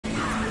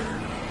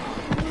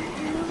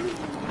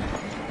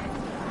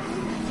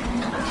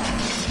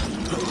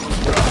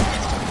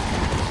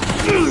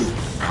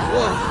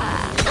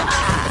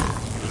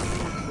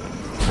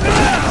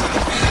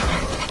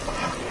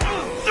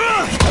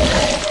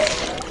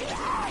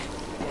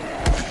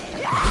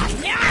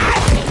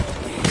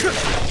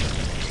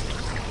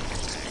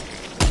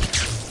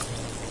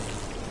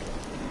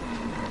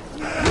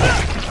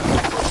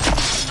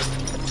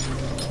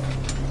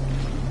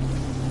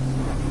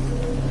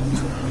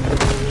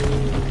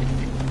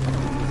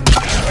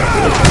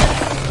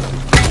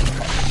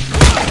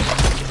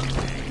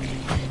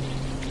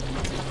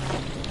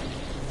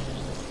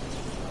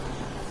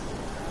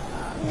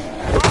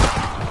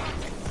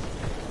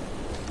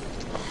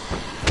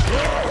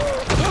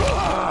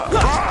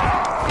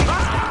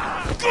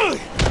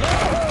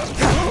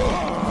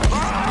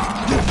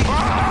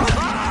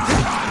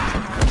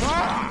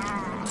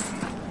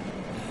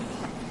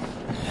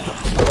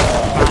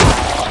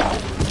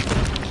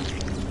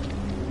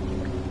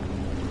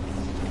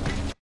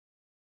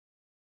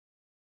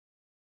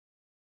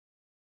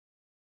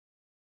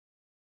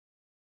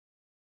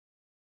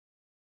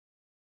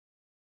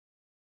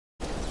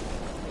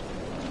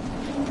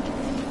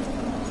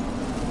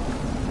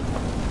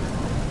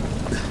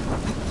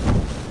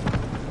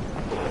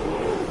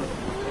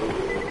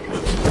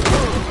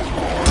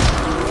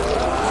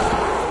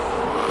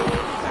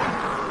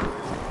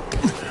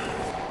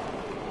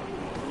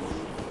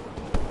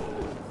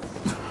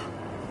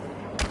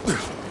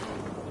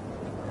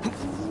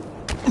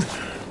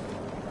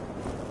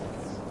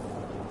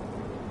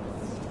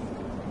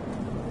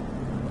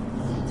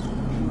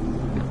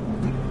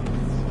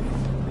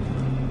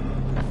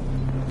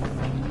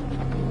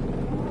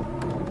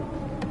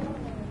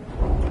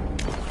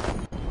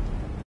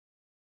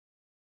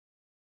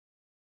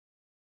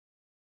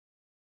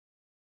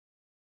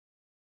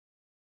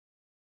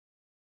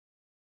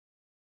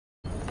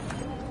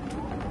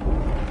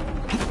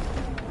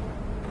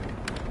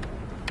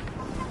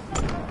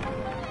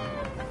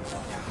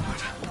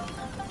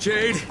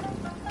Jade!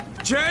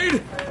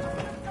 Jade!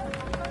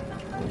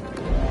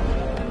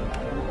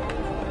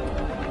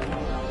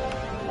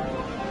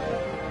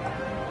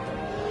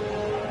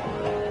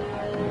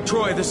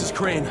 Troy, this is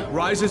Crane.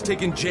 Rise has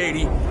taken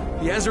Jade.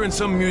 He has her in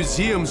some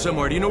museum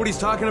somewhere. Do you know what he's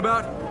talking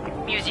about?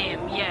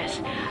 Museum, yes.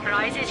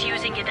 Rise is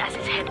using it as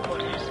his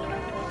headquarters.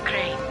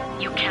 Crane,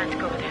 you can't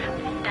go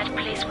there. That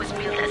place was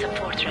built as a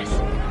fortress.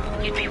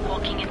 You'd be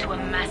walking into a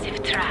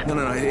massive trap.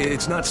 No.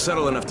 It's not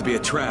subtle enough to be a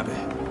trap.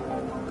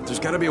 There's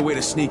gotta be a way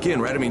to sneak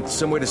in, right? I mean,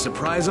 some way to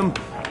surprise him?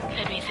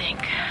 Let me think.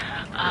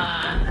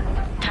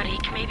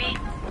 Tariq, maybe?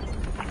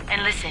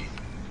 And listen,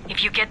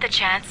 if you get the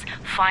chance,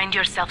 find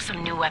yourself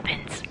some new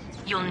weapons.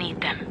 You'll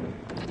need them.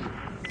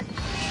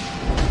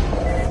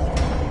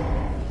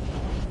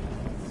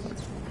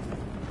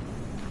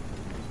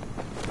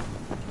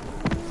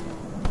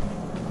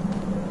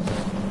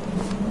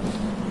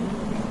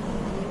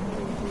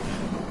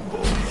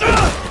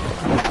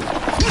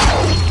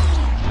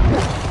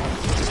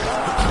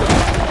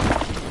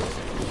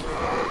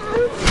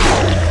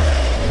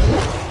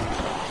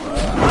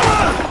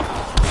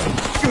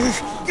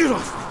 Get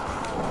off!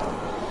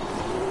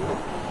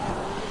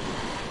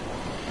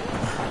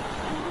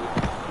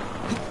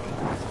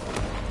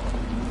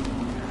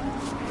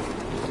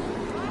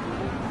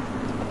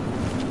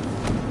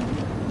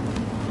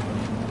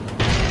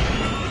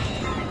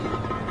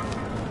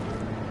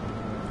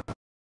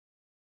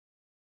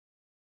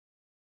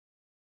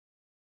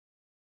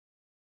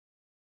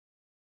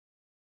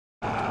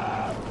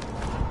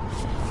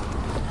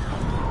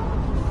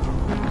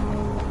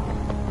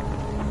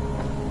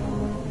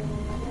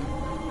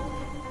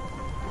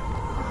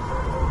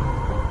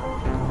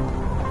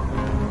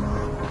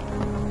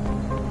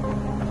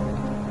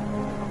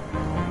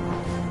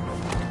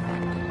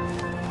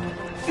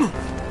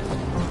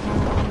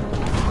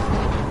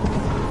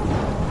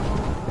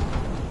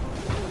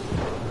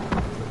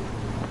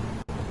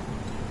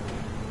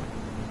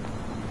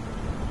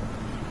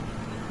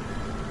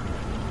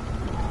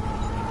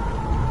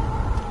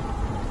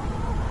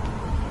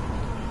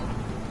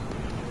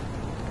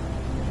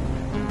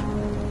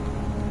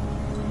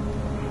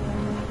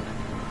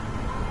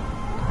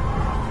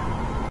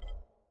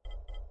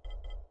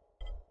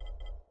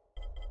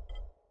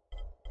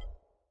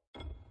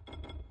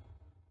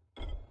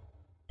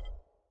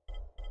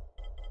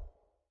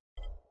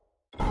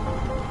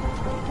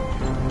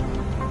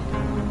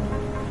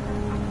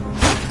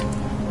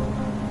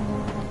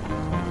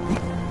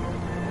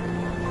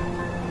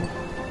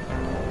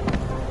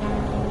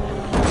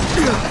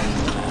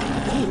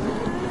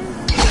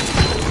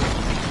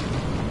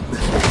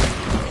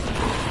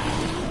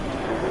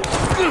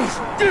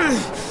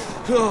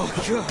 Oh,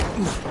 God.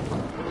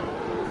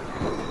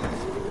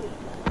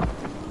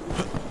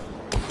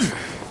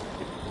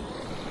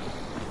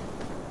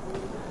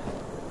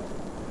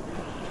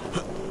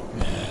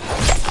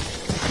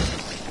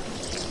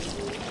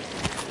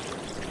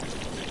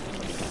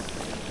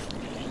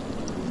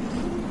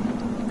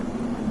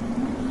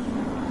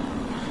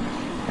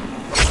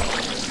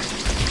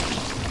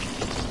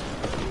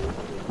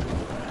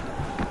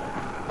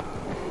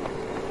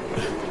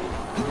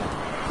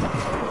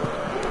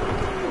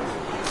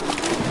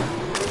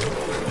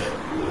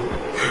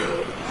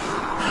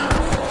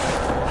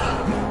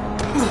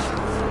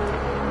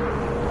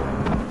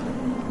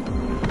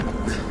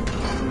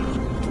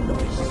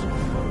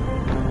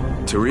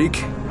 Tariq?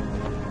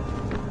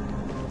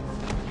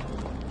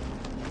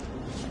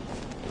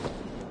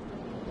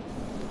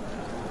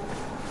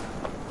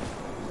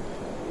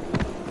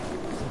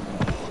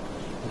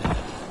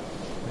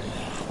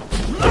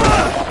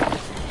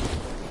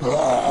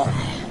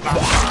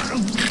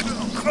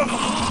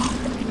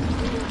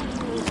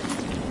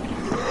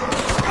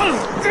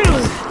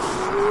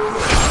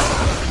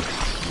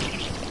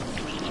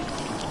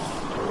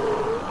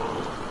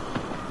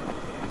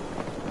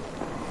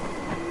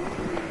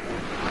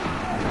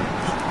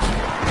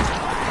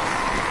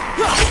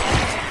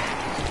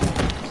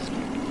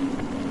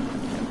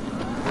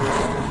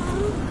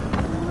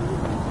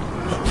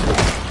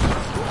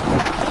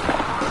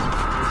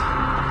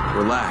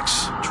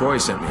 Relax. Troy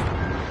sent me.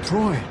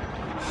 Troy?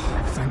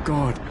 Thank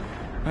God.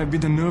 I've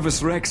been a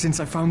nervous wreck since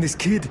I found this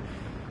kid.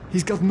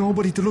 He's got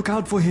nobody to look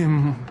out for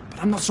him. But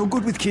I'm not so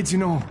good with kids, you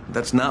know.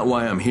 That's not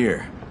why I'm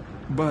here.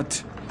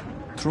 But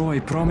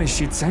Troy promised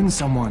she'd send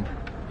someone.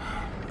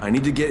 I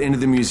need to get into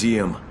the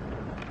museum.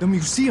 The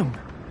museum?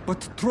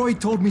 But Troy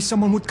told me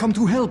someone would come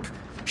to help.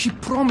 She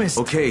promised.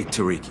 Okay,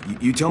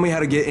 Tariq. You tell me how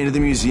to get into the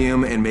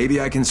museum, and maybe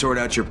I can sort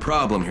out your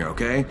problem here,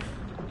 okay?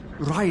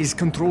 Rise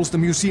controls the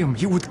museum.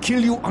 He would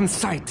kill you on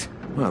sight.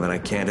 Well, then I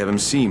can't have him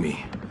see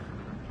me.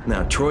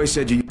 Now, Troy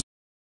said you...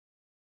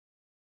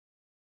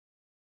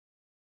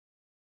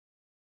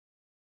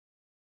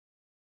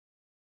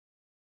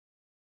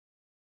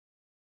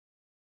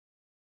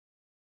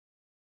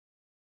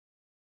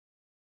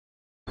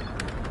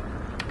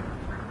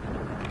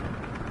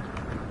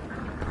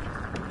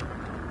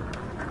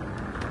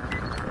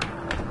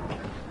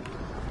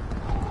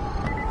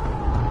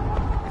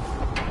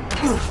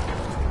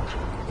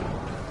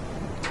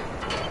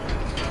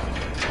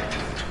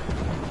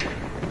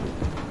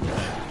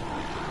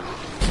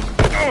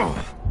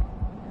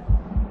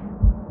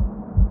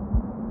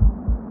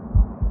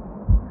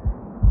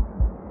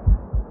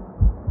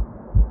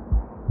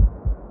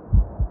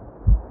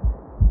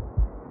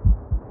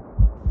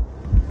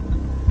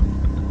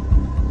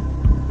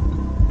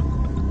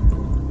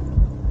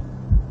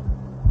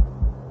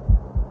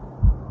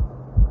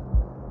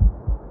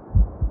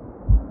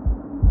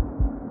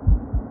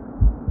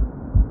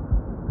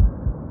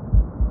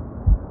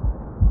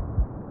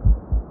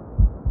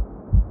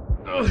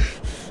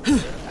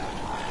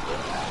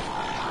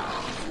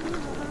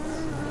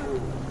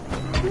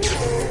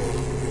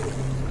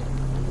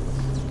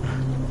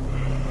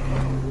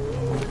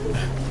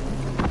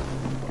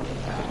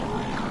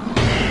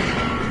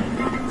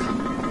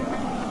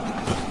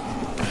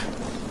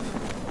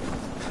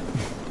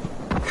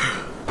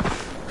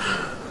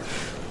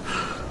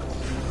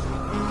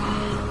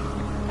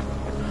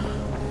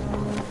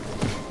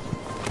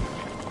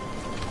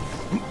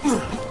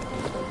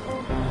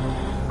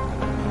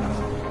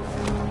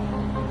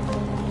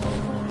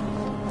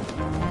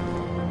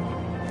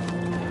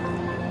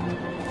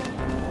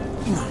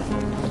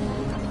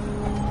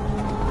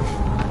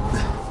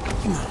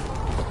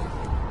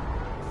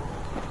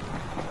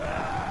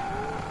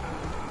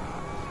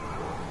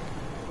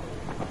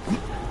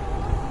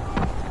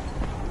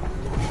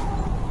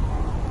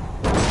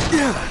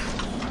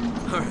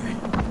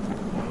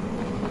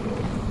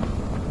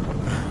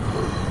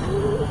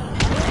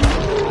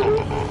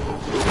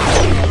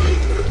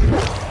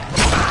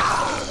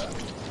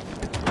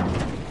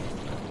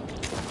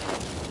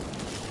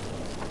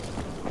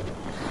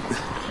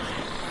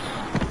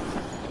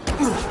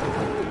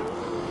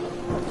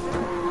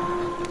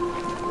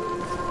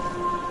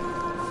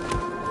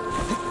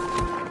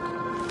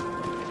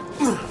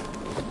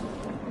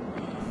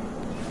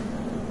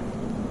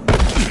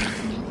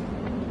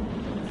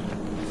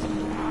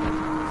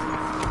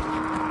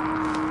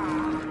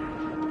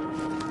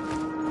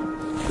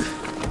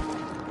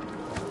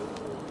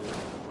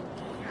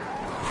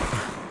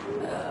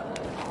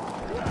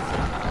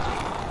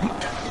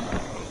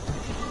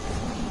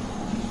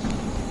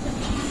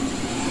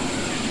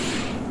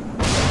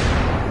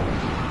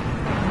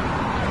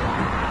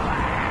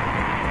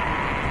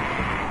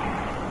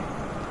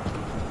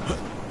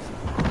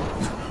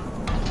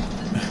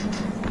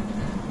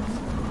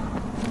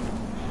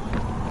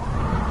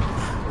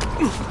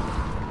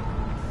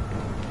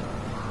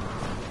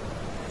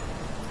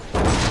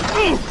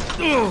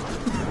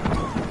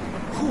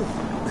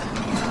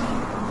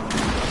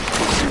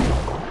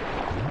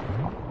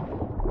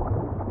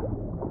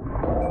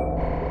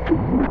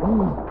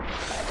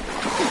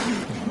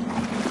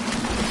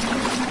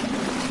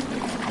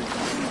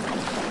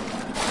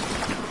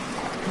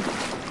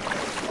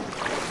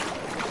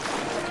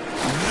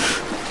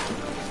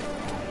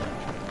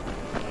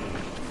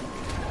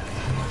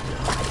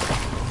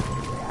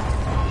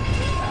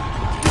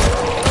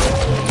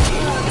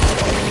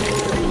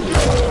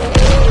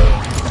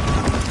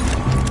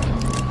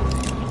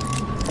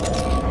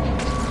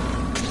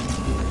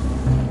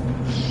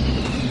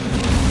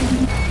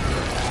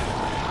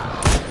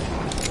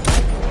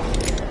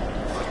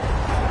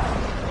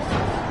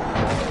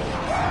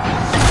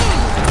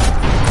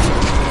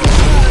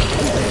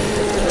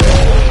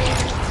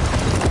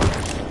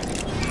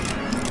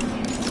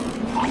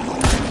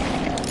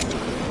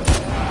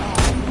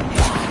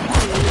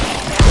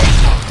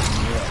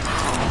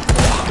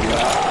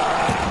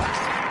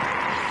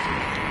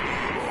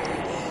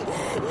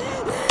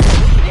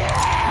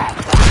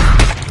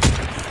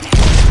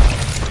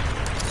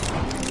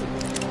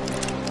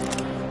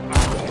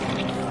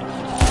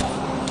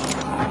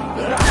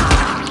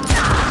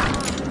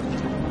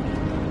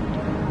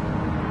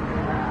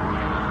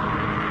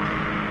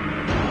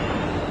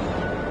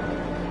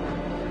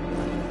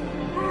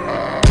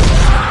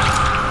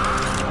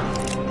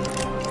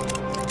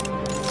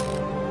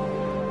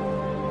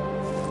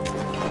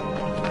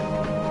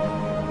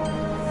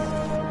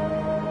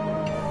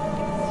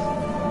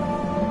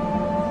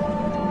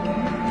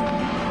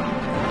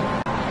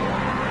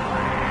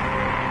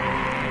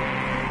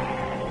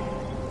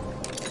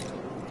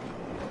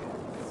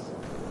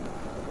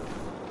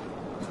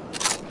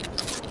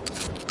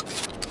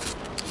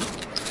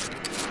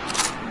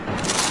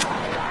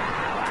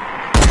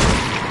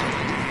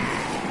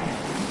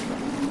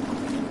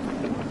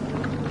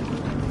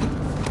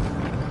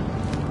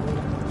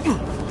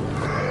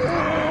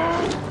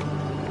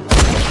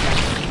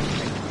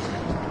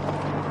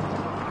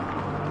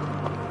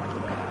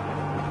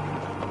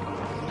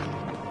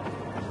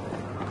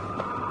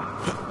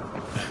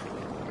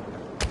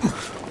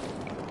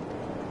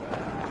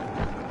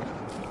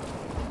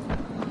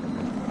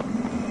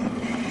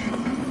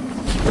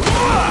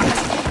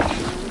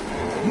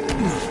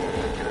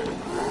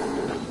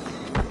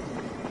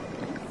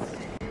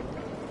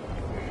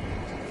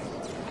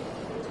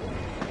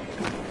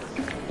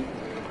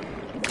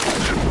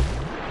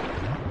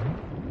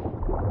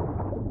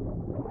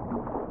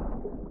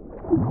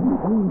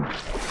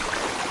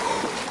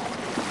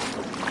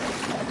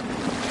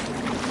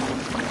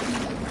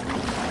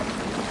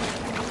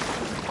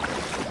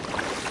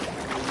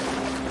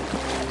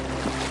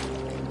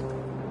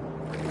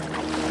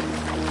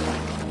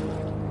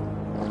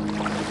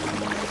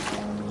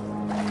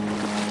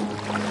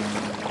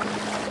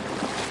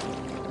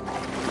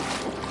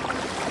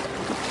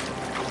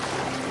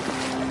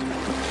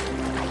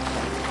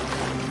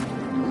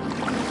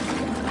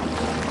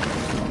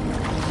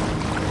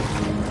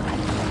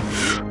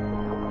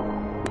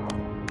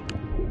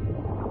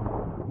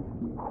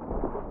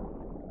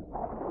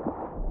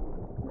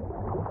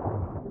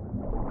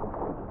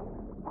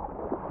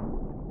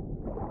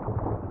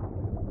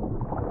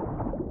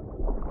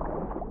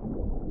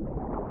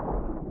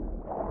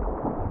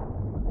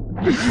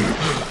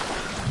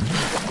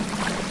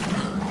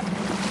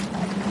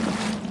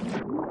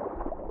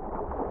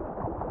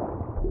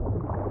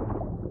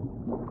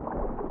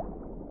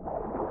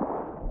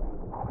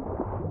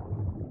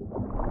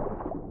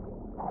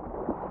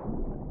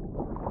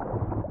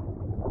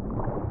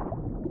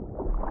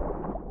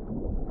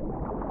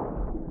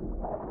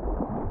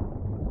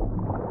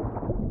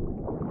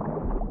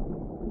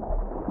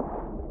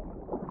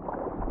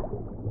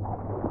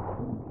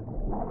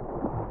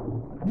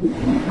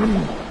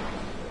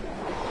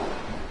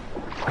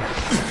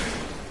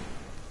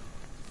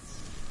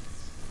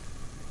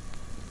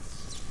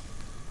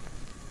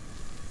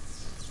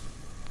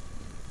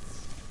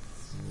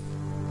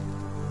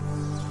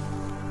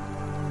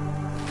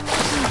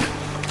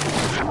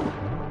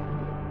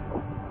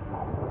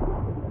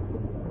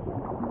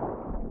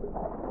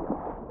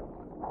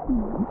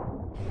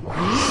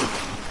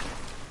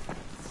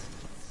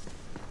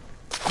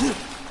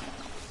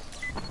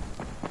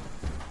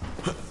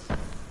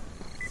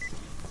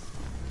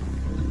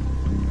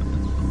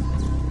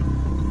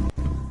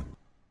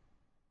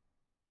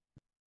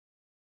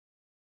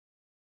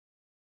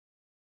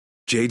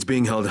 Jade's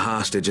being held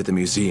hostage at the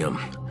museum.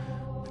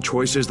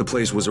 Troy says the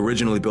place was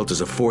originally built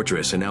as a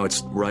fortress, and now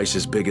it's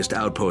Rice's biggest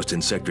outpost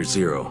in Sector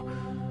 0.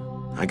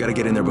 I gotta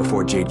get in there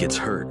before Jade gets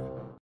hurt.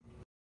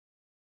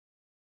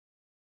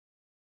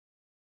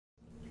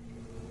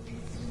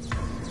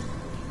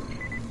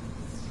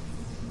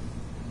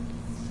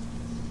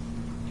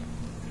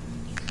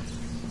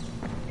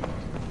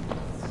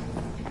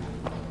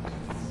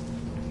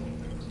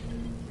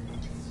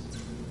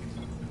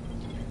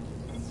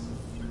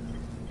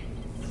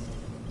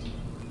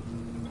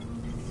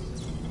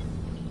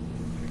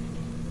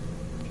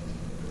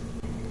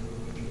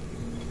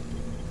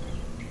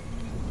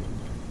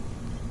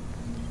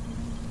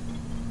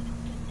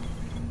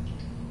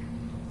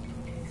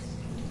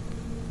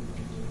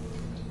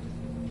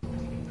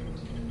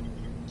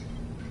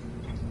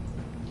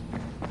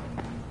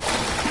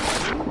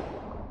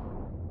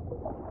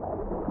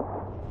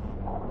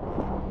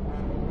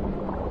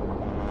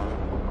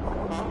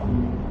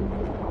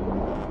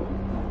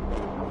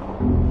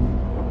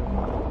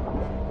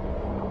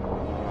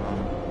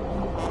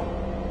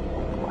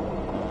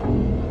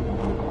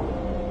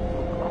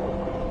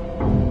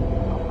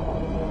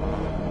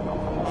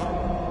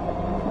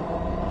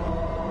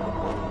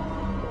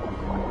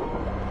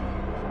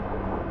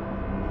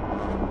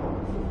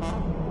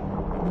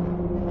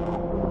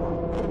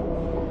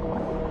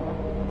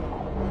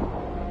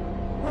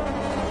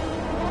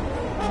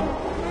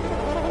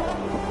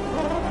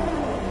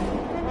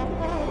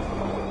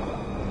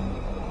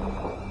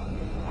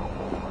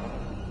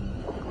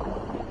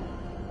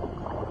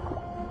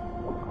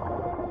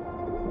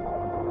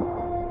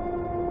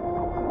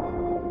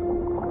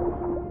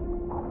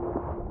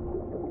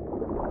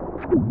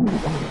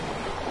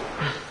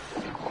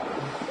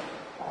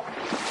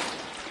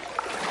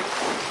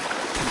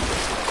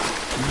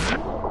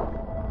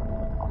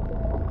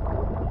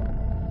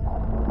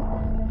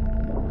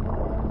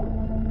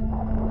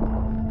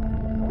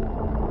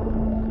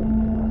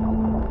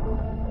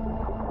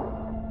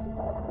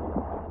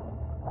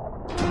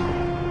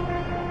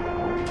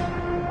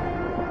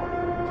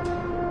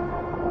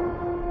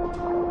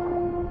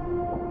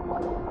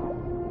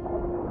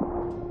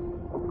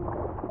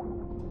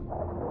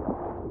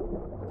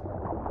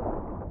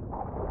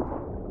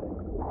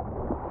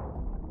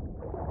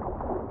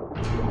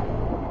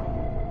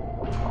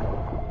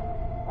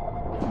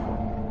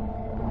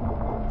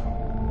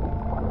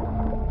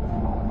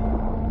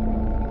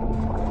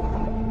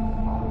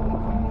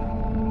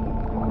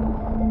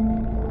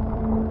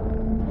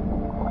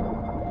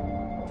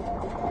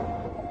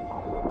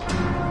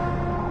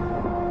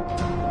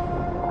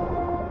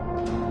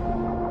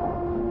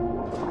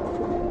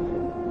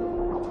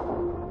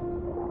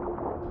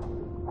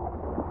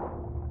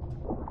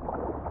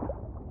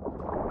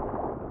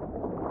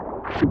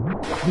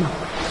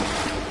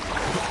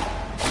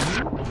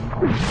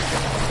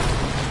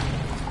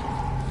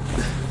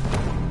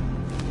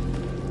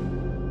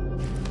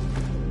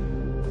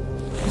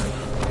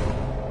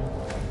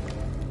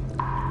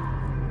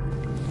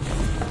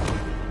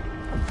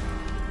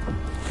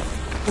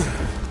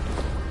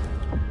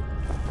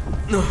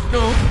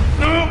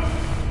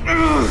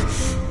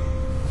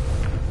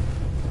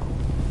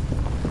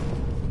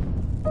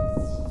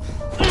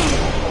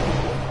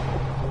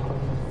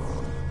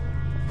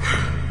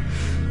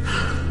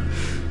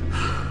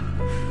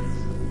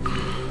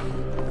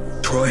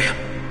 Troy?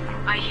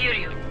 I hear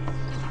you.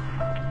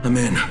 I'm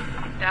in.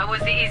 That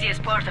was the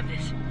easiest part of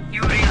this.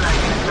 You realize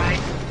it,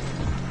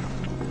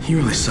 right? You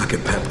really suck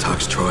at pep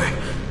talks, Troy.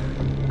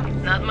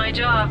 Not my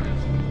job,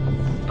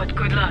 but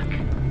good luck.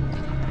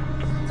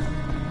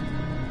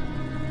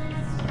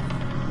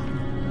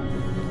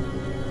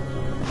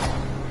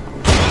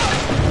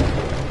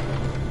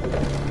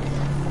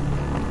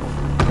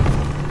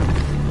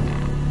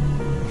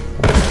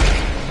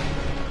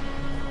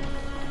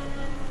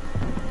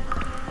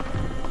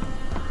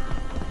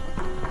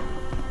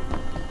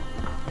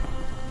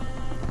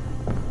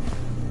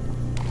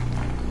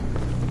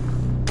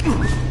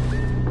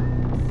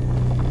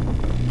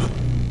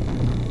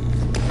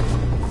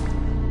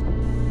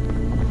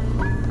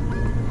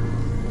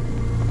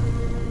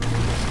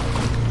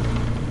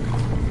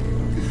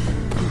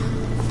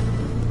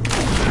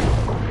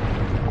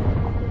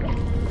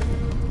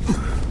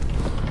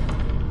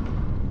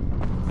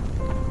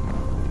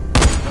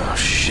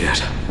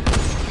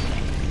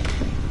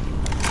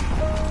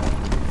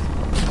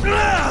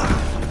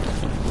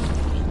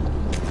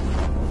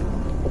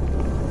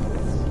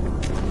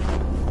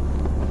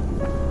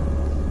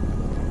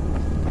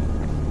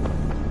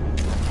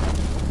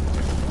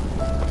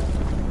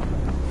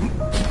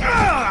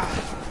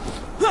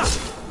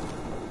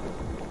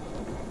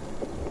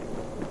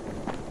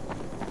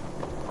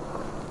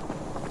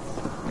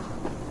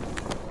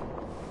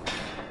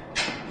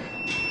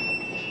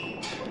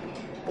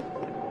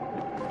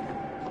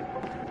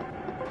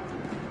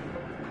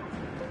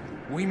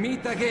 We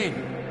meet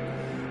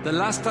again. The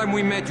last time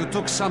we met, you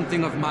took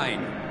something of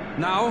mine.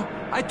 Now,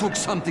 I took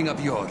something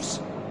of yours.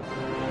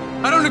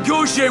 I don't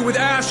negotiate with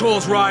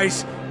assholes,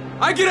 Rise.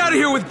 I get out of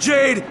here with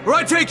Jade, or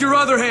I take your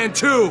other hand,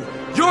 too.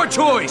 Your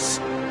choice.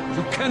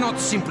 You cannot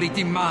simply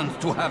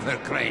demand to have her,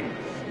 Crane.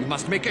 You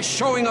must make a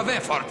showing of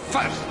effort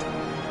first.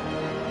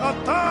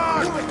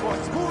 Attack! Move it,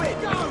 boys, move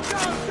it! Go,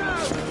 go, go!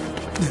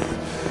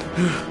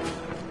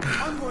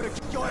 I'm gonna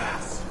kick your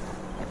ass.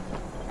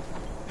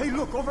 Hey,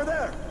 look, over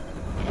there!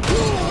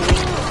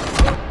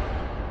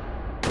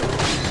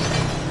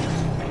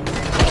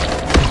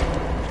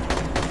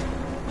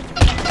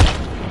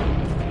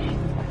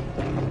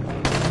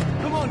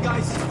 Come on,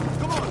 guys!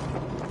 Come on!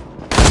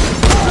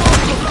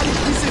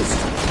 Resist!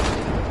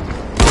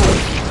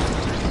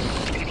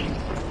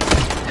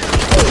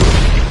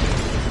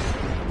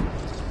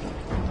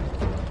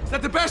 Is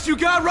that the best you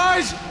got,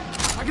 Rise?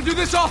 I can do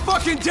this all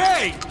fucking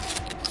day!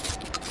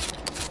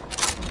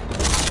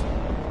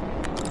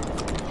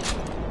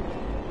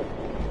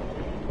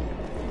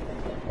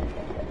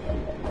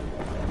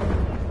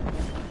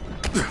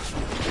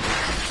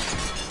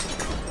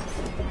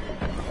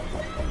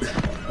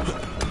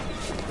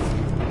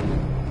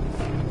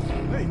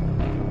 Hey!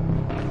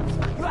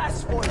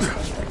 Glass boy!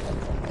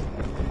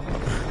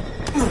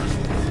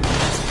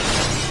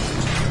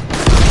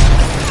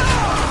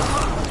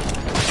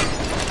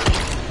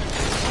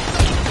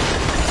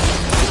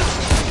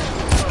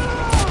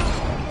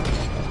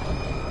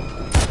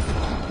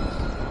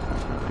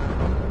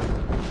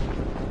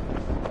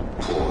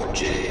 Poor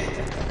Jade.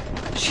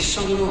 She's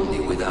so lonely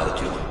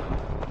without you.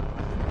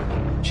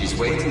 She's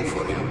waiting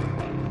for you.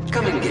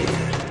 Come and get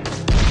her.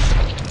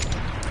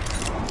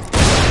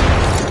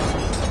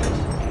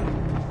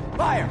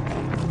 Fire!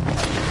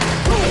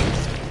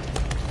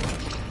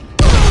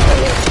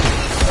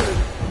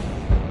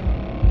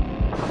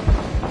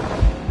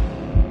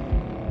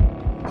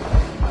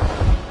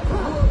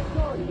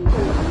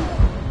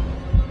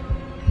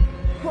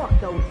 Fuck,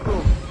 that was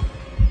close.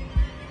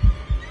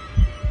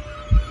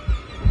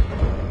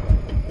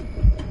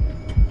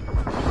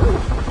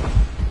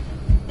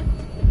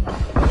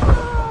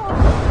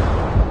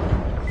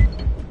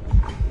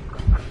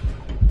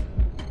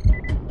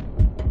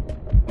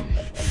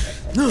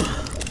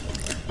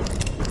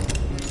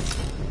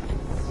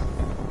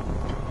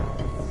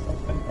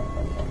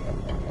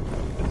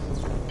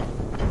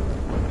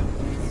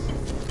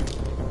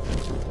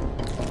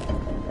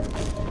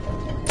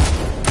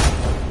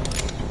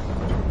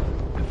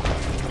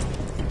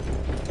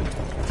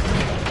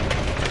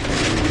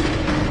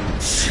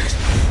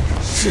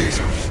 Shit.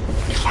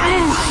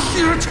 Oh,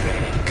 shit!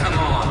 Come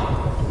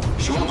on.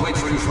 She won't wait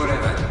for you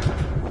forever.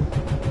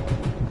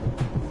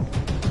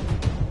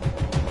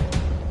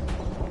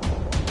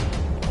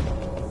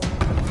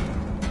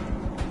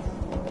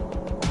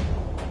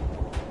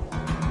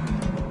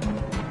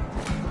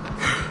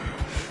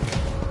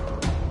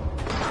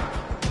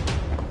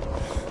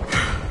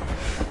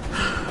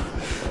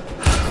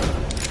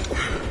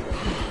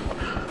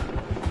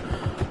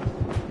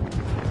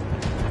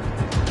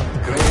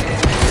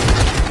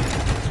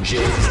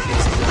 Jade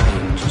is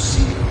dying to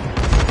see you.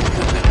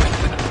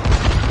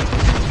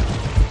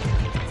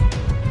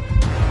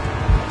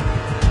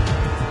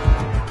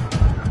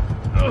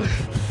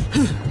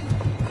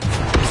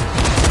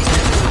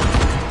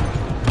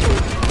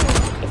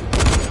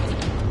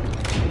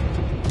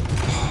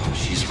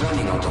 She's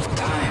running out of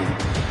time.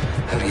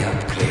 Hurry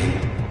up, Crane.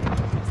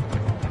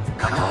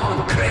 Come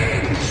on,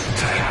 Crane.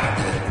 Try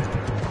harder.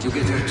 You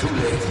get her too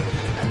late,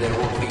 and there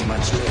won't be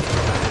much left of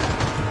her.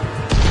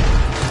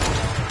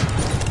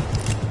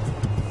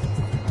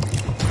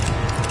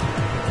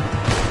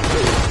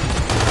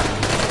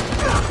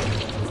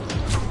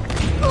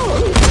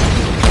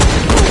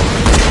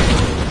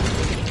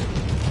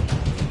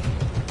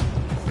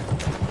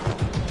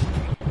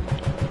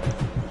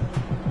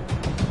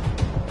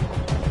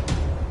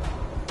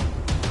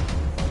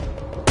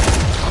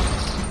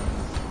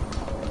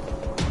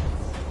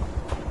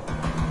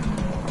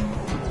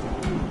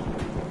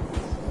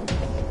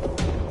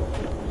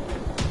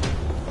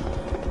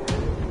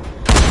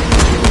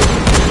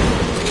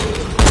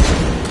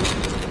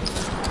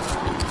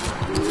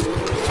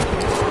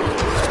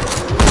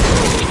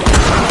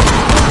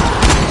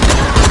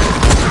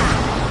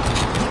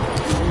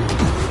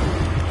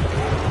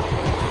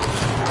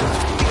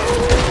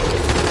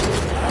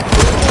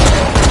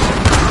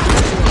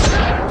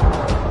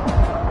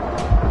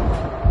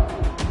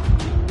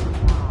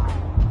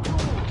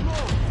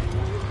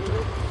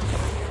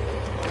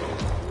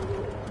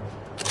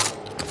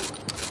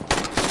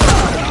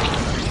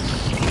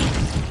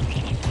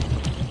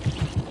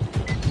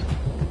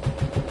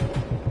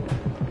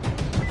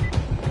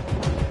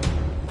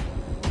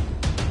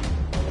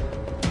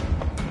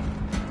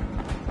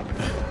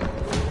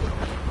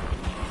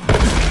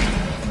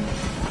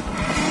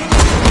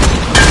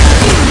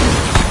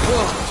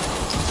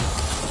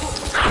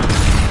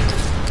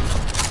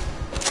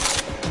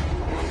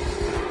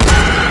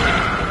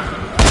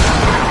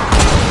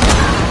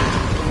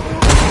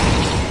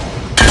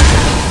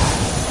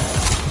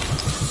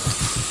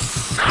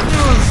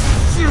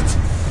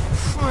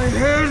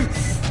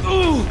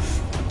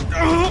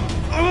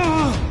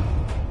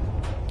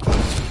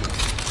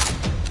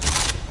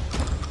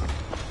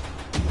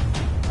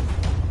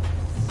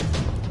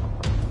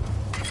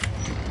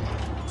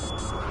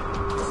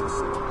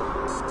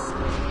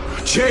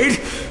 Jade!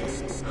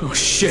 Oh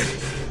shit.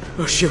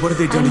 Oh shit, what have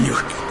they done to you?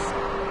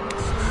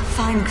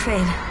 Fine,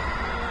 Crane.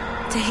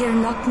 Tahir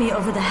knocked me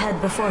over the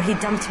head before he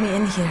dumped me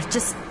in here.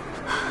 Just...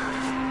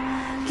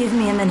 give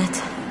me a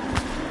minute.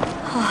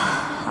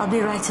 I'll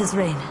be right as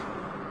rain.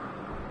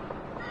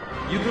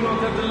 You do not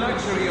have the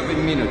luxury of a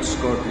minute,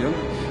 Scorpion.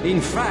 In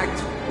fact,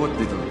 what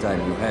little time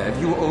you have,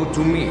 you owe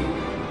to me.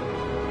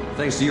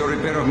 Thanks to your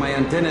repair of my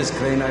antennas,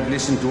 Crane, I've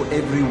listened to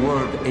every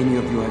word any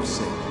of you have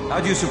said.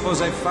 How do you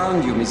suppose I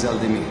found you, Miss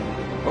Aldemir?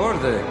 Or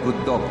the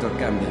good Dr.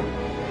 Camden?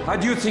 How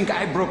do you think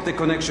I broke the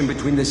connection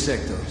between the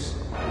sectors?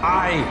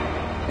 I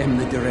am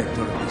the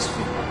director of this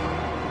film.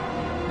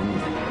 And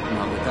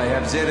now that I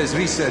have Zera's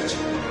research,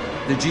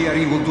 the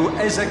GRE will do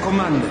as I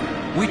commanded,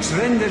 which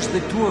renders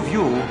the two of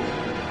you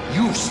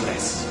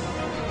useless.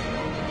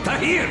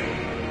 Tahir!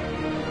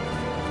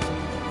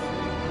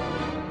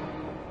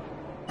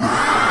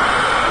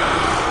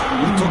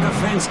 You took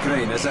offense,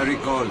 Crane, as I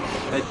recall,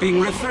 at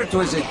being referred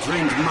to as a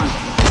trained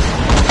monkey.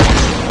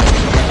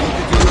 Look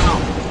at you now,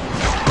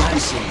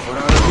 dancing for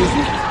our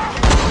amusement.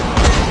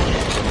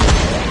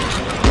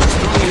 You're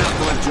strong enough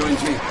to have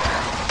joined me,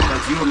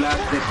 but you lack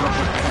the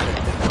proper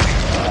character.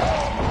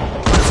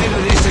 Consider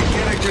this a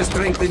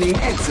character-strengthening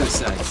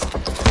exercise.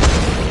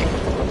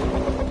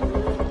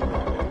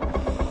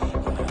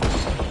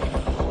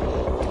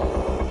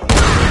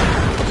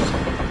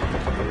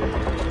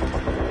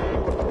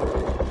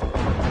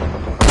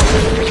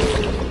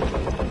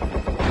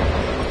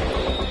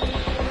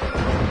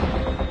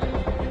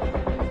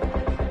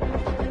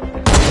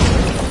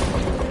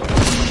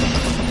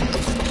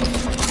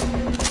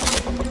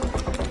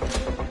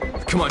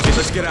 Come on, Jade,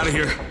 let's get out of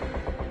here.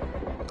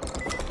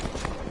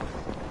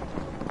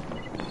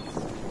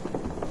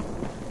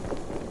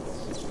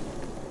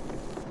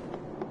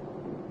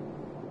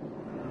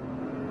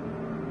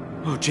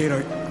 Oh, Jade,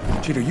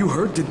 are you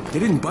hurt? They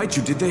didn't bite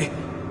you, did they?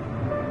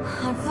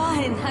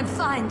 I'm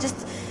fine.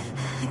 Just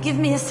give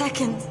me a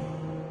second.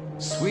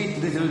 Sweet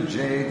little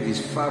Jade is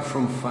far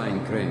from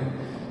fine, Crane.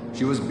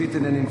 She was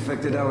bitten and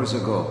infected hours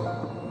ago.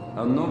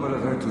 How noble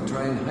of her to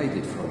try and hide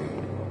it from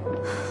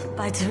you.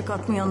 Biter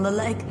got me on the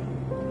leg.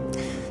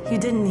 You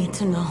didn't need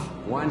to know.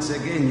 Once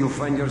again, you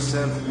find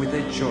yourself with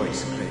a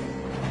choice, Crane.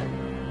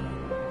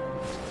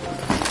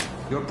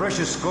 Your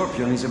precious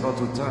Scorpion is about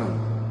to turn.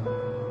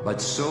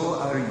 But so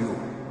are you.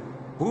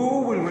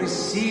 Who will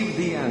receive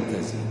the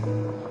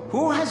antazine?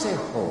 Who has a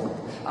hope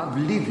of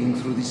living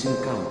through this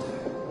encounter?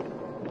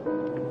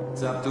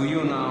 It's up to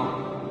you now.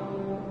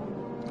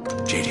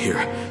 Jade,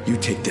 here. You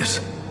take this.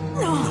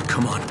 No. Oh,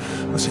 come on.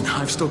 Listen,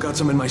 I've still got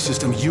some in my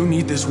system. You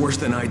need this worse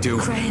than I do.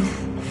 Crane,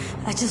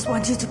 I just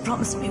want you to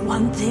promise me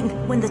one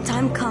thing. When the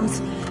time comes,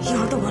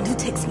 you're the one who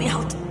takes me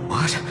out.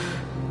 What?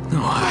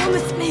 No,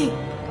 Promise me.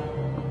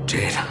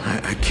 Jade,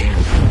 I can't.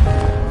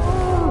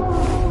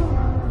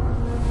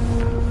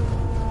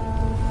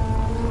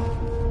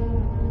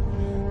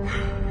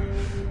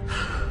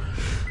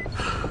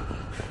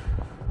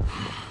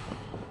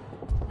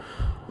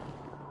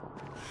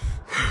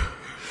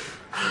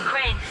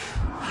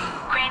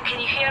 Crane, can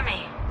you hear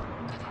me?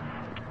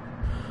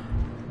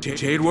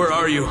 Jade, where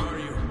are you?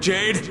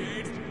 Jade?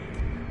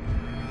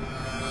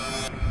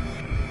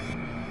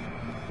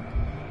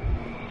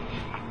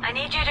 I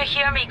need you to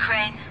hear me,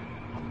 Crane.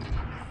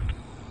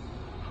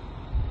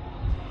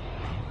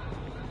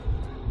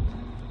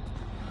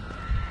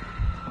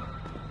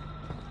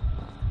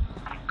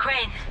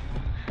 Crane,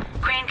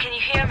 can you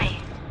hear me?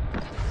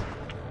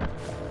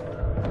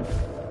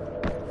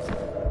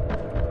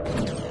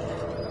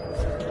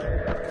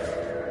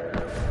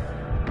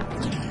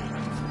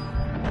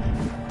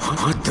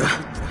 What the?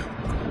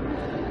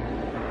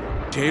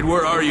 Jade,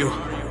 where are you?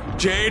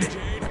 Jade?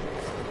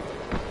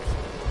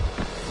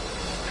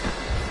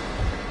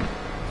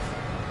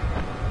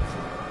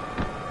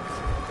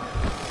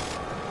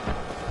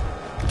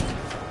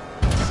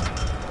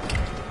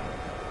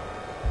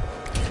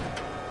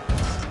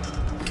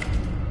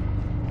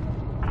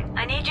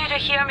 I need you to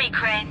hear me,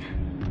 Crane.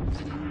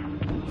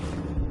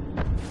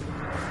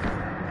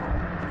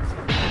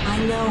 I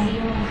know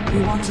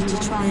you wanted to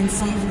try and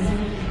save me.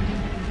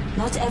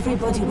 Not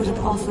everybody would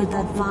have offered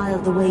that vial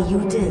the way you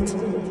did.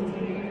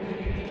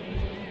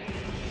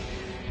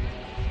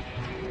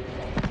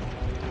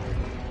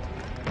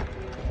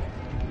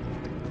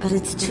 But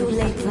it's too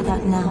late for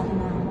that now.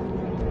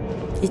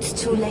 It's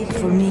too late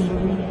for me.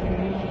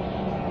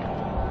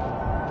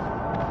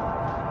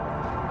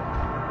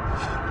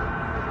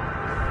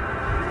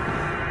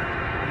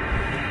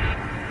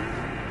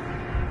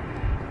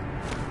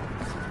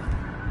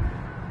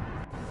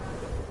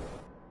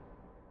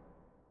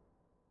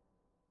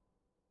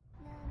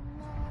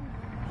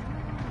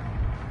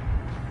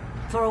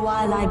 For a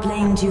while I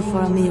blamed you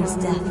for Amir's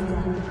death.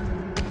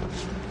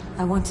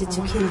 I wanted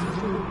to kill you.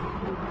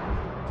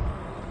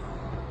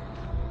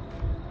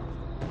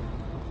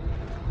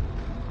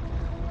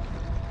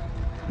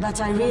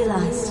 But I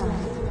realized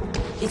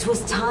it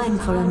was time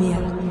for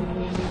Amir.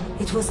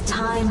 It was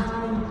time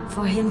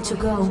for him to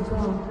go.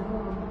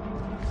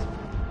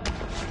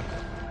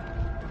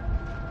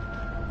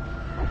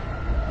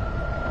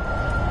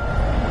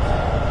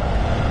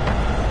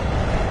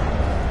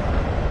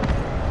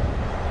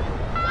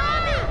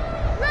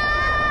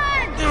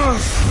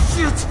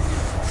 Shit!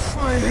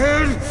 My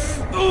head!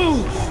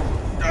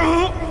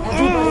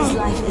 Everybody's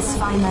life is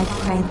finite,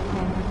 Crane.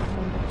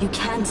 You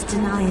can't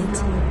deny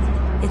it.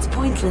 It's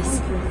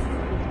pointless.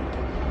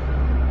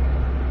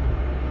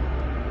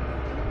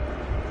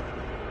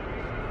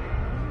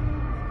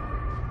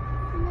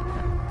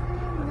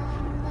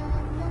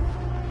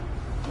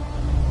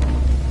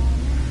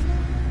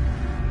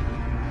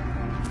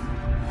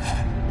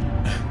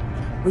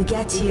 We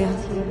get here,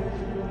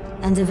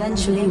 and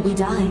eventually we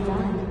die.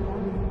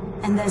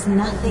 And there's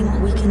nothing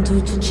we can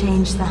do to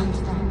change that.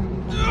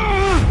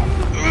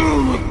 Oh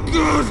my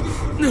god!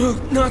 No,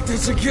 not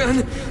this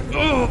again!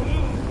 Oh!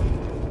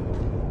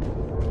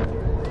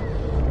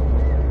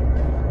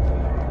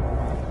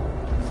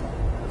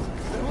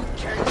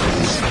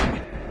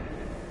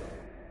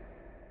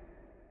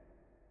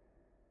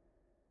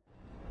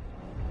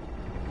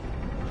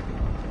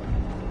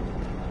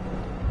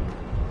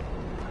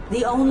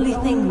 The only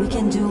thing we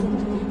can do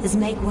is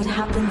make what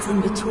happens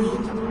in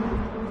between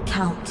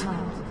count.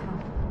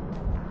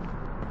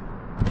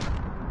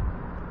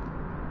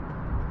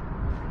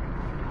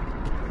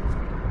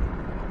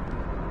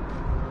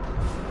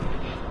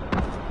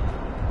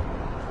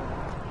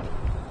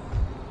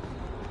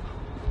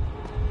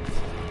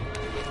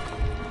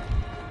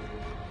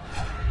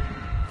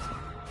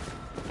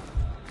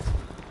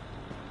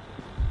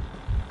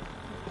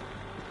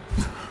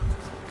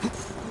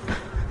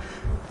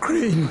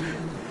 Crane,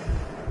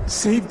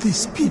 save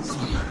these people.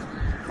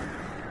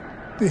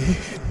 They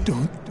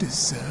don't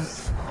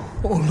deserve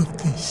all of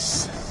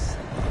this.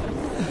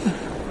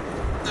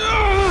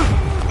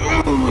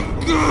 Oh my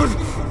god!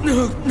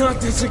 No,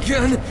 not this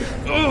again!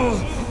 Oh!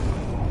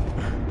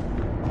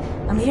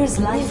 Amir's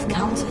life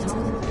counted.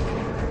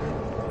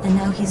 And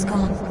now he's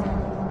gone.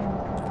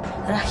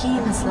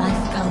 Rahim's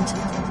life counted.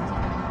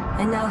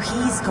 And now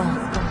he's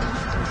gone.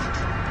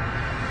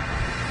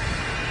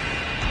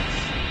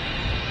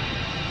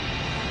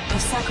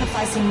 If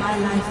sacrificing my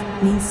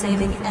life means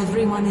saving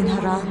everyone in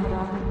Haram,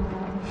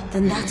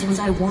 then that's what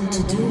I want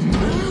to do.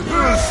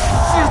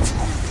 Shit!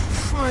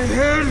 My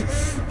head!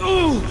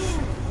 Oh!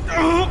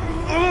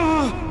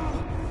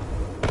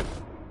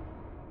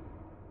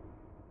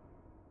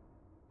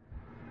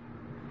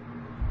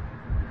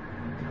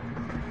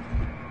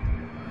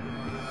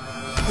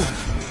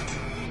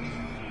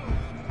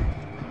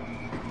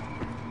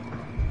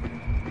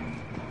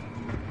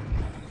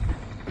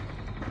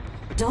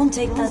 Don't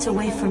take that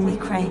away from me,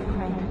 Crane.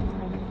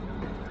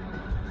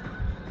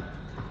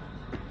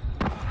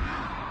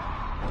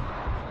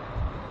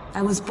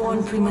 I was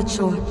born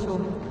premature.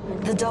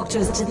 The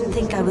doctors didn't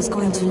think I was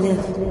going to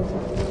live,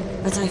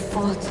 but I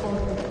fought.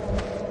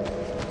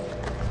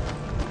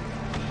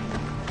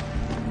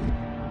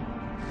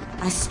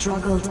 I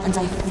struggled and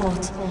I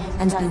fought,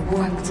 and I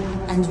worked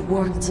and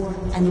worked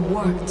and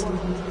worked.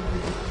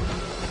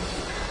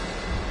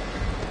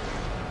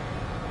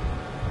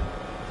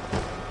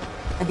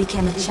 I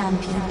became a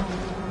champion.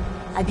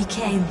 I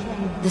became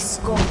the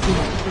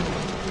Scorpion.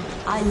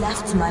 I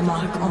left my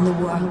mark on the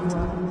world.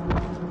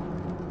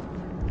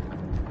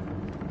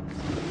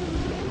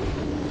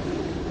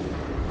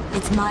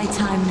 It's my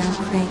time now,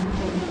 Crane.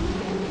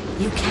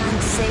 You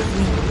can't save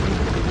me.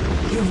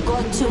 You've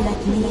got to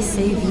let me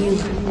save you.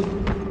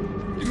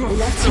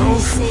 Let me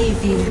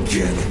save you.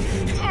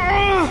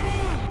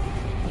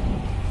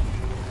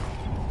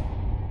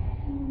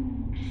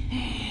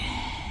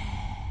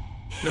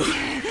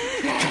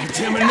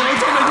 Damn it, no,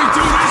 don't let me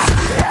do this!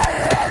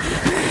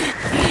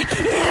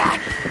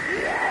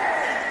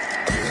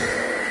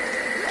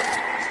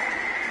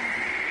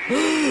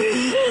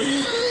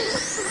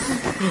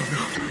 Oh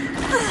no.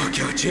 Oh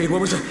God, Jade, what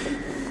was that?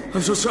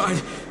 I'm so sorry.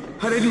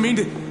 I didn't mean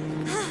to.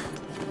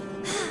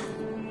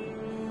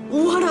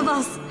 One of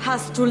us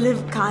has to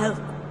live, Kyle.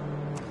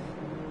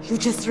 You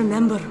just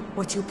remember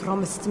what you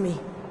promised me.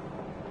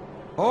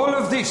 All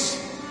of this,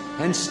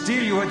 and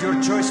still you had your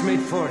choice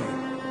made for you.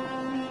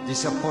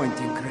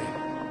 Disappointing, Crane.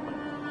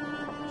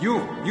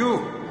 You,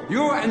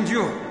 and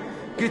you.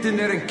 Get in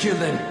there and kill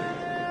them.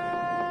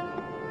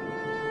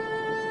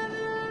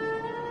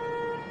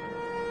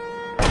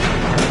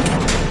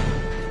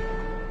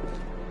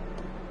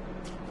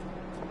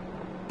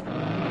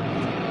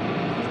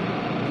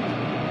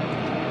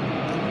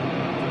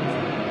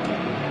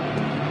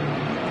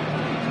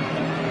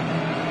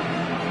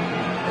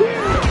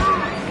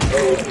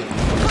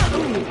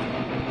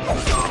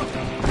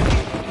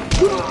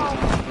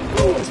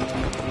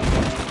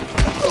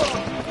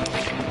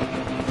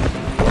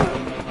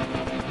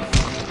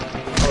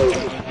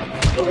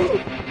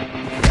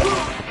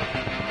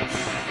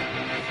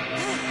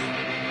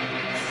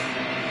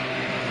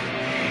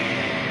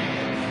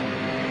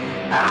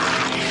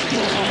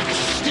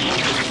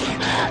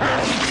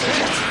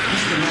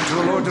 It's the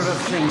natural order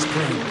of things,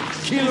 Crane.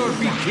 Kill or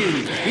be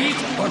killed. Eat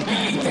or be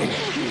eaten.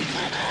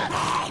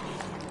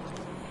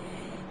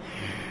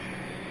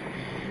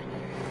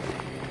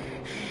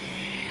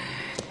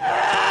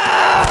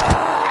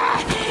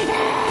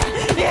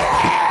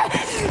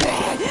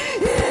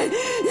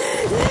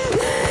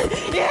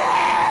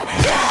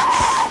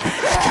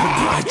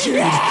 Goodbye,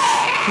 Jade.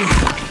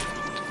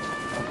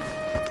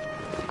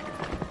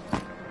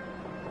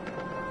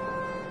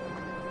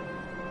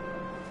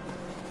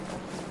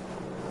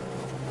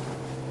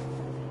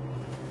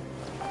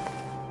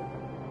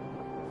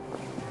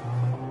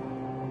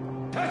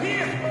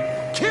 Tahir!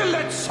 Kill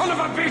that son of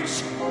a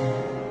bitch!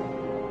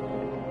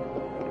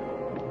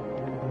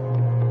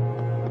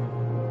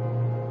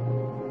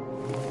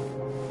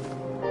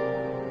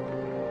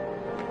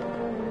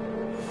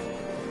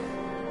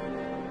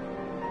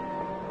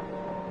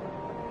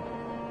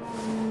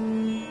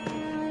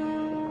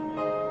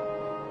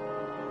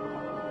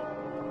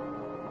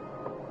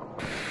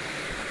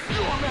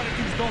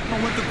 Don't know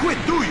when to quit,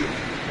 do you?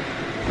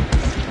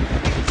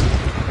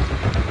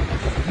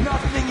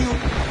 Nothing you...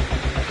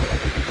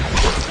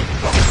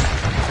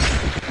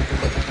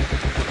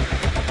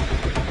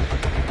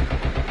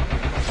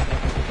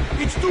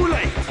 It's too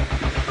late!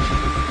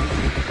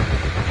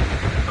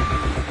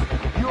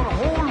 Your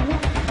whole...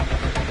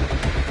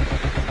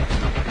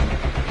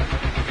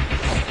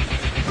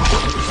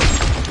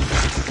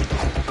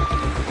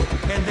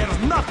 And there's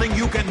nothing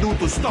you can do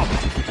to stop it.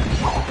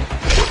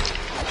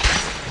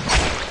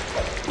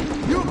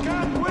 You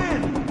can't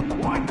win!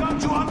 Why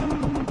can't you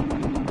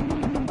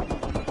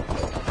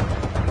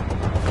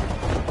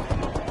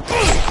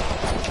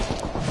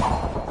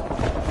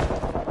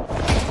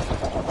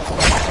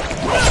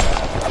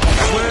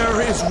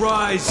Where is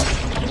Rise?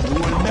 You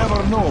will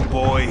never know,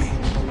 boy.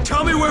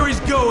 Tell me where he's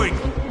going!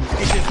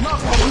 It is not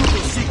for you to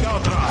seek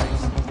out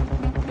Rise.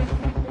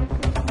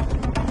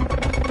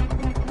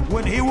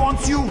 When he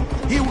wants you,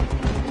 he will...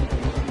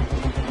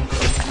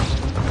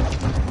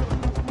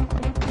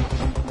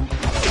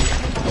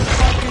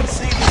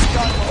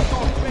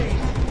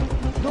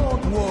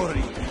 Don't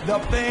worry, the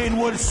pain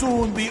will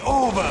soon be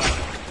over.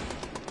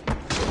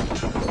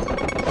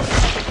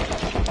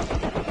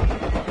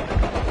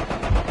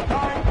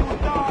 Time to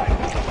die.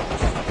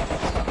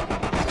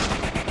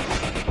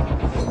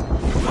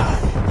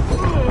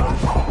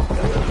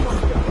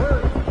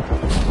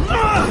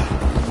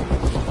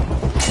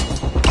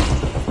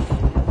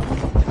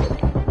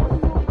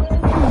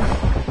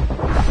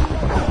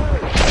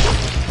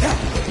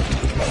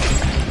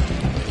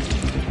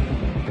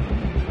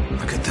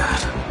 Look at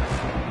that.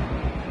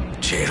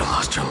 Jade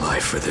lost her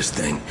life for this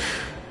thing.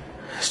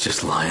 It's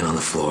just lying on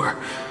the floor.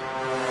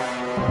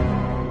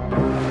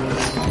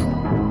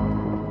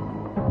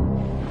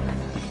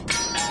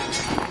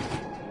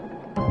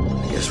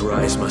 I guess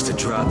Rice must have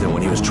dropped it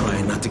when he was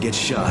trying not to get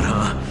shot,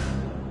 huh?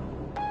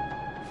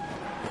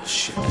 Oh,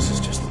 shit, this is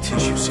just the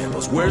tissue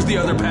samples. Where's the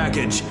other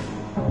package?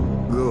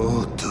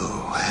 Go to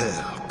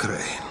hell,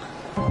 Crane.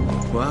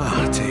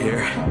 Wow,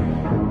 Tahir.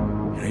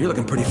 You're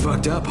looking pretty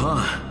fucked up,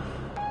 huh?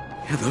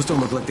 Yeah, those don't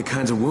look like the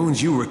kinds of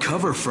wounds you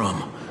recover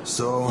from.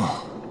 So,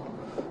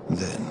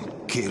 then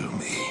kill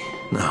me.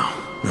 No,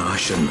 I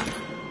shouldn't.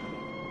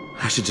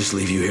 I should just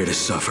leave you here to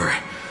suffer.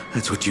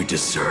 That's what you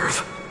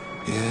deserve.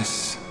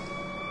 Yes?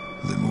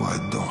 Then why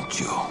don't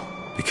you?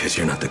 Because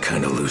you're not the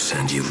kind of loose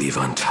end you leave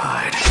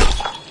untied.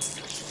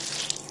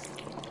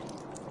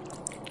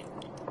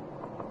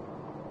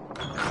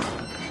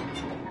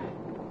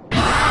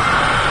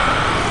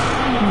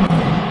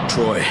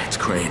 Troy, it's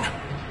Crane.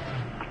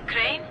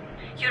 Crane?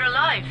 You're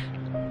alive.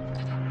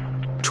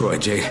 Troy,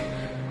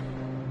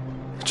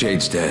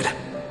 Jade's dead.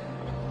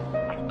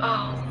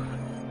 Oh.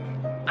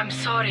 I'm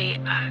sorry.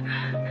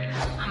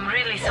 I'm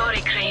really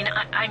sorry, Crane.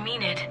 I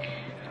mean it.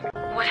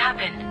 What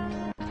happened?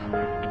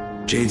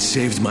 Jade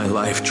saved my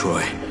life,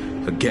 Troy.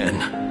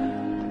 Again.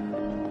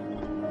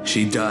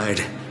 She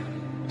died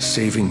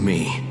saving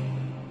me.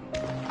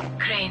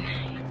 Crane,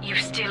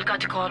 you've still got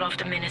to call off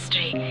the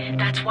ministry.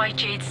 That's why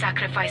Jade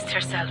sacrificed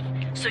herself,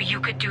 so you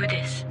could do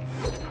this.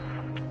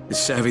 Is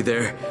Savvy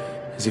there?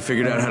 Has he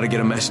figured out how to get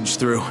a message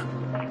through?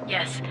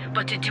 Yes,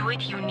 but to do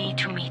it, you need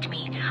to meet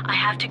me. I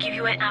have to give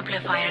you an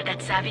amplifier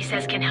that Savvy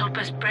says can help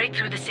us break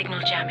through the signal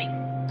jamming.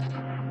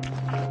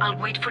 I'll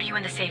wait for you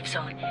in the safe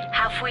zone,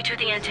 halfway to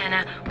the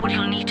antenna, where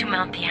you'll need to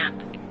mount the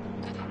amp.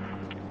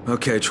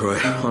 Okay, Troy,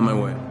 on my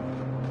way.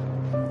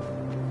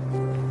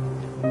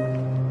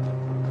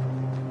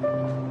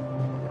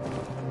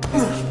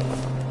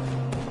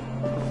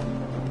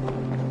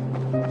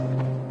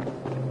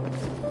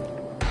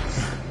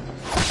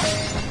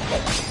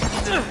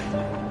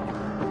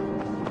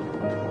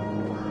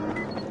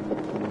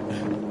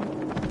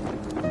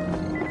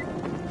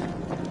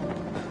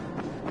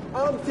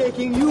 I'm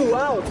taking you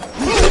out.